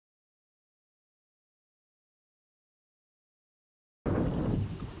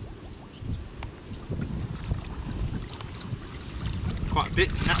a bit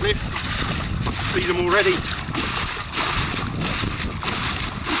in that lift. I can see them already.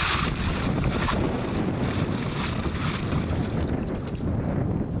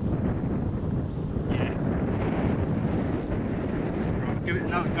 Yeah. Right, give it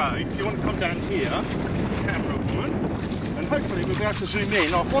another go. If you want to come down here, camera woman, and hopefully we'll be able to zoom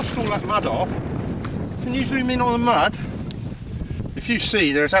in. I've washed all that mud off. Can you zoom in on the mud? If you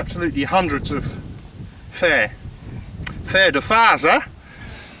see, there's absolutely hundreds of fair de Faser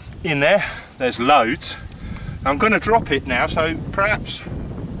in there. There's loads. I'm going to drop it now, so perhaps.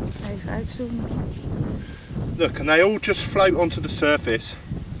 Even uitzoomen. Look, and they all just float onto the surface.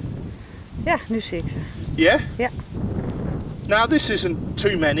 Ja, nu zie ik ze. Yeah? Ja. Now this isn't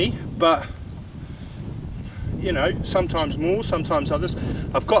too many, but you know, sometimes more, sometimes others.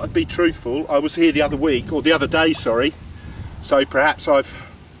 I've got to be truthful. I was here the other week, or the other day, sorry. So perhaps I've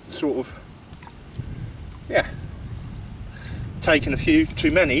sort of, yeah, taken a few too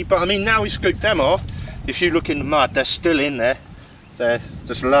many. But I mean, now we scooped them off. If you look in the mud, they're still in there.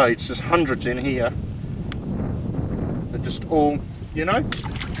 There's loads, there's hundreds in here. They're just all, you know.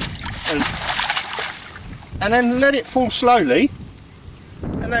 And then let it fall slowly.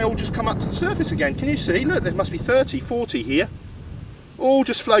 And they all just come up to the surface again. Can you see? Look, there must be 30, 40 here. All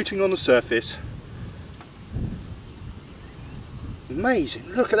just floating on the surface. Amazing,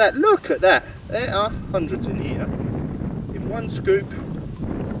 look at that, look at that. There are hundreds in here. In one scoop.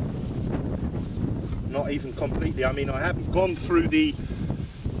 Not even completely, I mean I haven't gone through the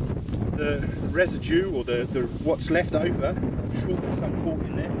residue or the what's left over. I'm sure there's some caught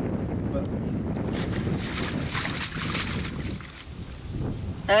in there. But...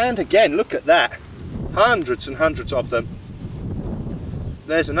 And again, look at that. Hundreds and hundreds of them.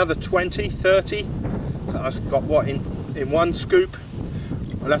 There's another 20, 30. I've got what in one scoop.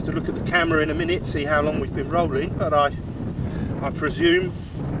 I'll have to look at the camera in a minute, see how long we've been rolling, but I presume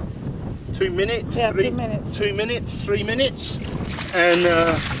 2 minutes, yeah, 3 minutes. 2 minutes, 3 minutes, and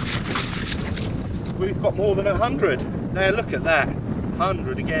we've got more than 100. Now look at that,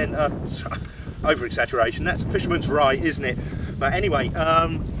 100 again. Over exaggeration. That's a fisherman's right, isn't it? But anyway,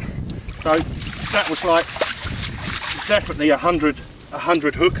 so that was like definitely 100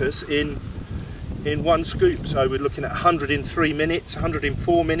 hookers in one scoop. So we're looking at 100 in 3 minutes, 100 in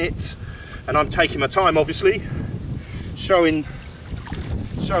 4 minutes, and I'm taking my time, obviously, showing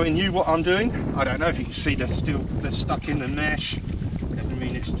you what I'm doing. I don't know if you can see they're stuck in the mesh. I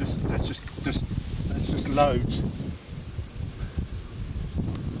mean, it's just that's just loads.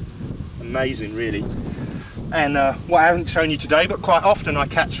 Amazing, really. And what I haven't shown you today, but quite often I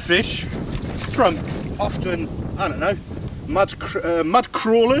catch fish from I don't know, mud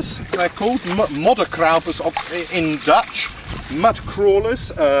crawlers, they're called, modderkrabbers in Dutch, mud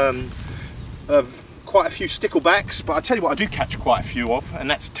crawlers, of quite a few sticklebacks, but I tell you what I do catch quite a few of, and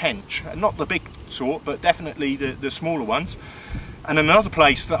that's tench, not the big sort, but definitely the smaller ones. And another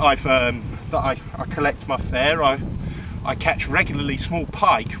place that I collect my fare, I catch regularly small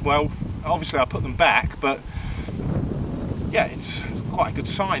pike. Well, obviously I put them back, but yeah, it's quite a good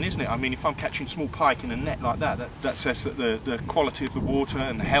sign, isn't it? I mean, if I'm catching small pike in a net like that, that says that the quality of the water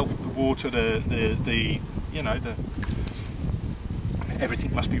and the health of the water, you know,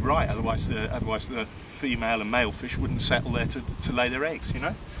 everything must be right. Otherwise the female and male fish wouldn't settle there to lay their eggs, you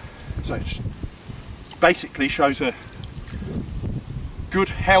know. So it basically shows a good,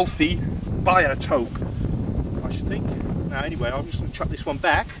 healthy biotope, I should think. Now, anyway, I'm just going to chuck this one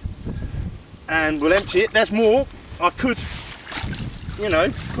back, and we'll empty it. There's more. I could, you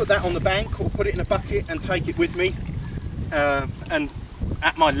know, put that on the bank or put it in a bucket and take it with me, and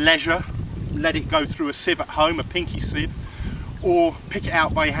at my leisure let it go through a sieve at home, a pinky sieve, or pick it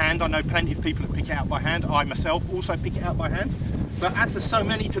out by hand. I know plenty of people that pick it out by hand. I myself also pick it out by hand, but as there's so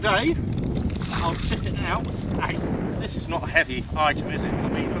many today, I'll sift it out. Hey, this is not a heavy item, is it? I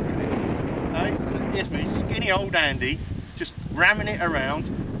mean, look at it. Hey, here's me, skinny old Andy, just ramming it around,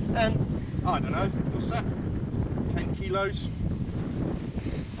 and I don't know, what's that? 10 kilos?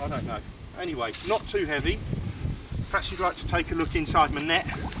 I don't know. Anyway, not too heavy. Perhaps you'd like to take a look inside my net,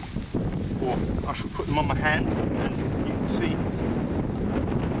 or I shall put them on my hand, and you can see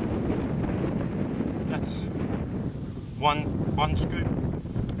that's one scoop,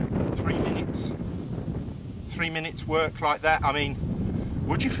 3 minutes. 3 minutes work like that. I mean,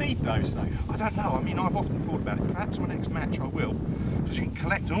 would you feed those though? I don't know. I mean, I've often thought about it. Perhaps my next match I will, because you can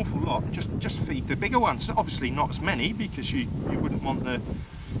collect an awful lot and just feed the bigger ones. Obviously not as many, because you wouldn't want the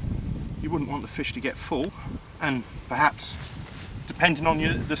fish to get full, and perhaps depending on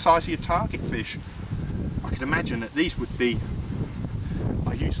the size of your target fish, I could imagine that these would be,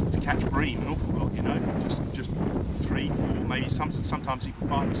 I use them to catch bream an awful lot, you know, just 3, 4, maybe sometimes even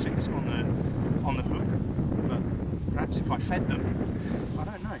 5 or 6 on the hook. But perhaps if I fed them, I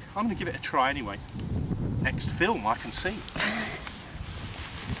don't know. I'm going to give it a try anyway. Next film I can see.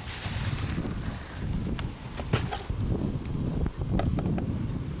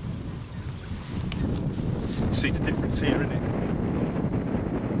 See the difference here, innit?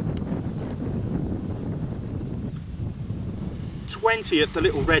 Of the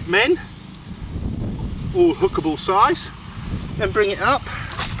little red men, all hookable size. Then bring it up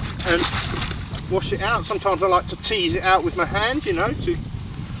and wash it out. Sometimes I like to tease it out with my hand, you know, to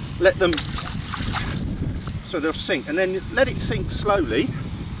let them, so they'll sink, and then let it sink slowly,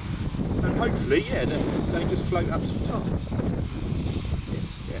 and hopefully, yeah, they just float up to the top.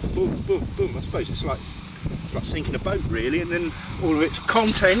 Yeah, boom, boom, boom. I suppose it's like sinking a boat really, and then all of its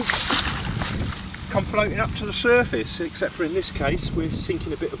contents come floating up to the surface, except for in this case we're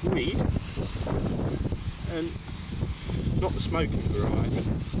sinking a bit of weed, and not the smoking variety,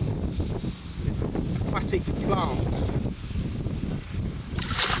 aquatic plants.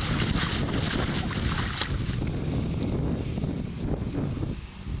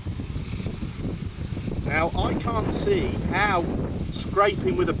 Now I can't see how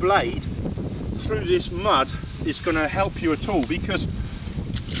scraping with a blade through this mud is going to help you at all, because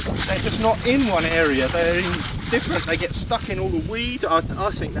they're just not in one area, they're in different, they get stuck in all the weed. I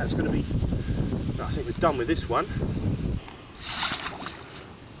think that's going to be, I think we're done with this one.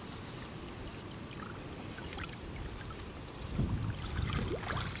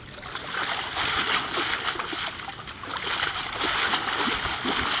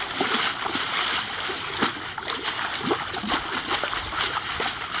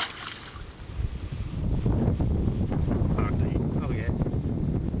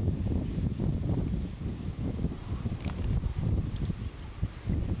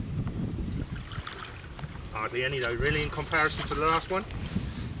 Hardly any though, really, in comparison to the last one.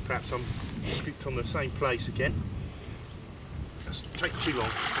 Perhaps I'm scooped on the same place again. That's taking too long.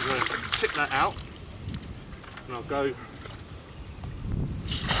 I'm going to tip that out, and I'll go.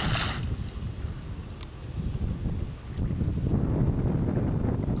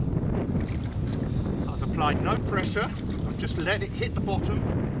 I've applied no pressure. I've just let it hit the bottom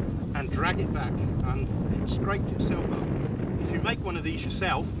and drag it back, and it scraped itself up. If you make one of these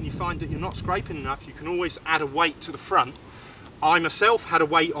yourself and you find that you're not scraping enough, you can always add a weight to the front. I myself had a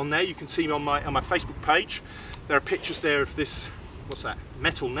weight on there. You can see on my Facebook page. There are pictures there of this, what's that,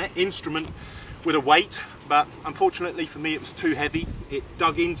 metal net instrument with a weight, but unfortunately for me it was too heavy. It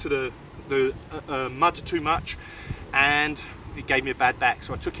dug into the mud too much and it gave me a bad back,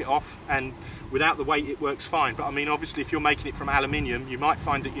 so I took it off, and without the weight it works fine. But I mean, obviously if you're making it from aluminium, you might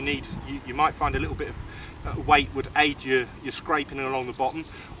find that you might find a little bit of weight would aid your scraping along the bottom,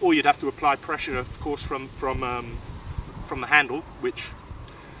 or you'd have to apply pressure, of course, from the handle, which,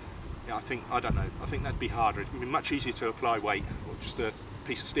 yeah, I don't know, I think that'd be harder. It would be much easier to apply weight, or just a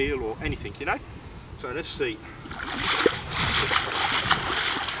piece of steel or anything, you know. So let's see.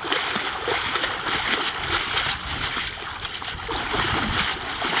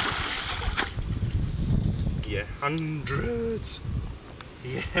 Yeah, hundreds.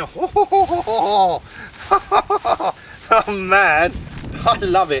 Yeah. Oh man, I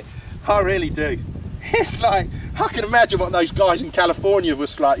love it. I really do. It's like, I can imagine what those guys in California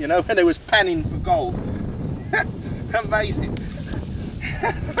was like, you know, when they was panning for gold. Amazing.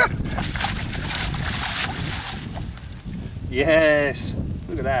 Yes,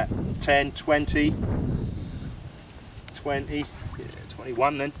 look at that. 10, 20, 20, yeah,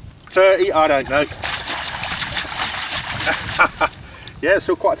 21 then, 30, I don't know. Yeah,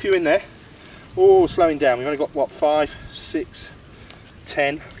 still quite a few in there. Oh, slowing down. We've only got, what, 5, 6,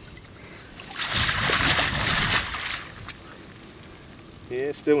 10.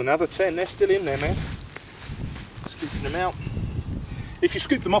 Yeah, still another 10. They're still in there, man. Scooping them out. If you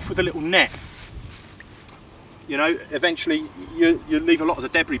scoop them off with a little net, you know, eventually you leave a lot of the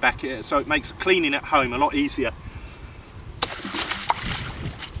debris back here, so it makes cleaning at home a lot easier.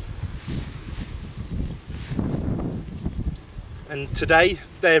 And today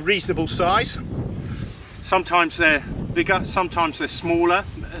they're reasonable size. Sometimes they're bigger, sometimes they're smaller,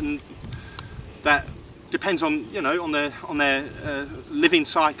 and that depends on, you know, on their living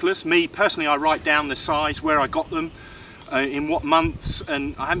cyclus. Me personally, I write down the size, where I got them, in what months,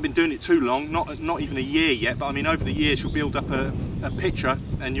 and I haven't been doing it too long, not even a year yet, but I mean over the years you'll build up a picture,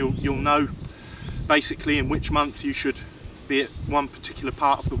 and you'll know basically in which month you should be at one particular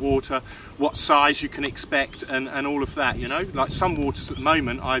part of the water, what size you can expect, and all of that, you know. Like some waters at the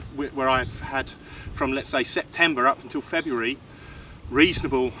moment where I've had from, let's say, September up until February,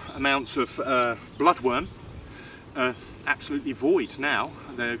 reasonable amounts of bloodworm, absolutely void now.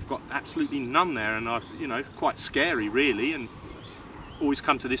 They've got absolutely none there, and you know, quite scary really, and always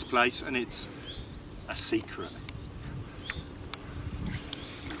come to this place and it's a secret.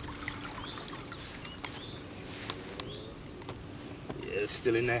 Yeah, it's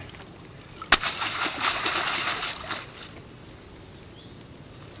still in there.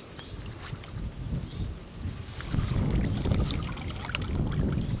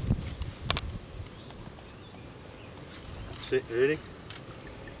 That's it really.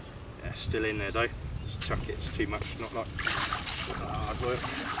 Yeah, still in there though. Just chuck it, it's too much, not like hard work.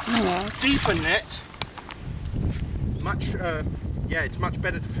 Yeah. Deeper net, much yeah, it's much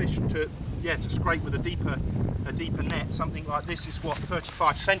better to fish to scrape with a deeper net. Something like this is what,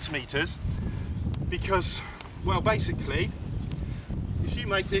 35 centimeters, because, well, basically if you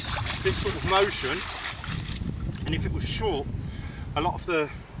make this sort of motion, and if it was short, a lot of the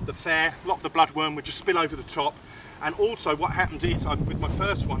bloodworm would just spill over the top. And also what happened is, with my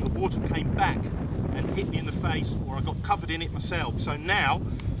first one, the water came back and hit me in the face, or I got covered in it myself. So now,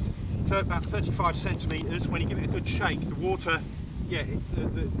 about 35 centimeters, when you give it a good shake, the water, yeah, it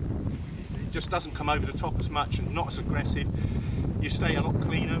just doesn't come over the top as much and not as aggressive. You stay a lot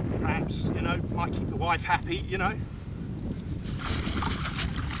cleaner, perhaps, you know, might keep the wife happy, you know.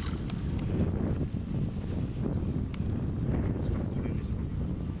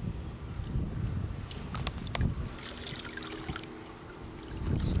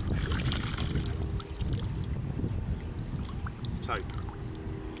 So,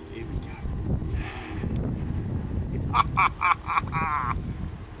 here we go.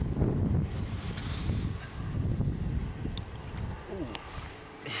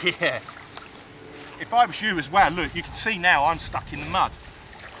 Yeah. If I was you as well, look, you can see now I'm stuck in the mud.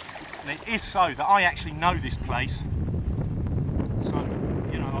 And it is so that I actually know this place. So,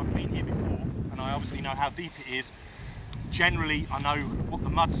 you know, I've been here before and I obviously know how deep it is. Generally, I know what the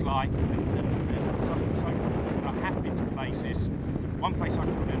mud's like, and so forth. I have been to places. One place I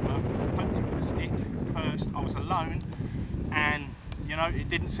can remember, I poked it with a stick first. I was alone, and you know, it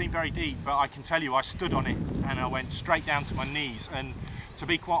didn't seem very deep, but I can tell you I stood on it and I went straight down to my knees. And to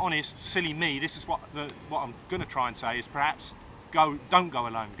be quite honest, silly me, this is what I'm going to try and say is, perhaps don't go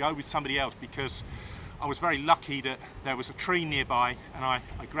alone, go with somebody else, because I was very lucky that there was a tree nearby, and I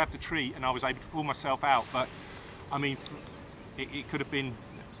grabbed the tree and I was able to pull myself out. But I mean, it could have been,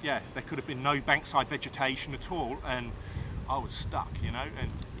 yeah, there could have been no bankside vegetation at all, and I was stuck, you know. And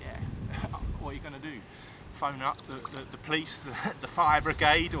yeah, what are you going to do? Phone up the police, the fire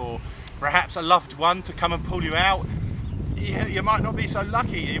brigade, or perhaps a loved one to come and pull you out? You might not be so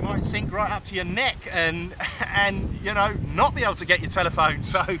lucky. You might sink right up to your neck and you know, not be able to get your telephone.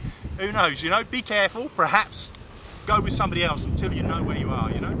 So who knows, you know, be careful. Perhaps go with somebody else until you know where you are,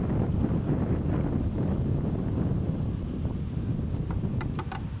 you know.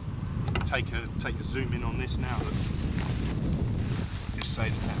 Take a zoom in on this now. Look. Just say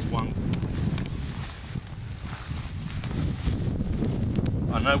that's one.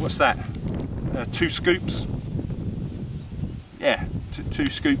 I know, what's that? 2 scoops. Yeah, two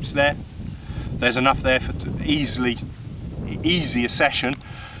scoops there. There's enough there for easy a session.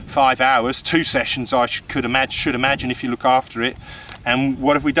 5 hours, 2 sessions I should imagine if you look after it. And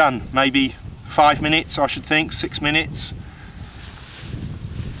what have we done? Maybe 5 minutes, I should think, 6 minutes.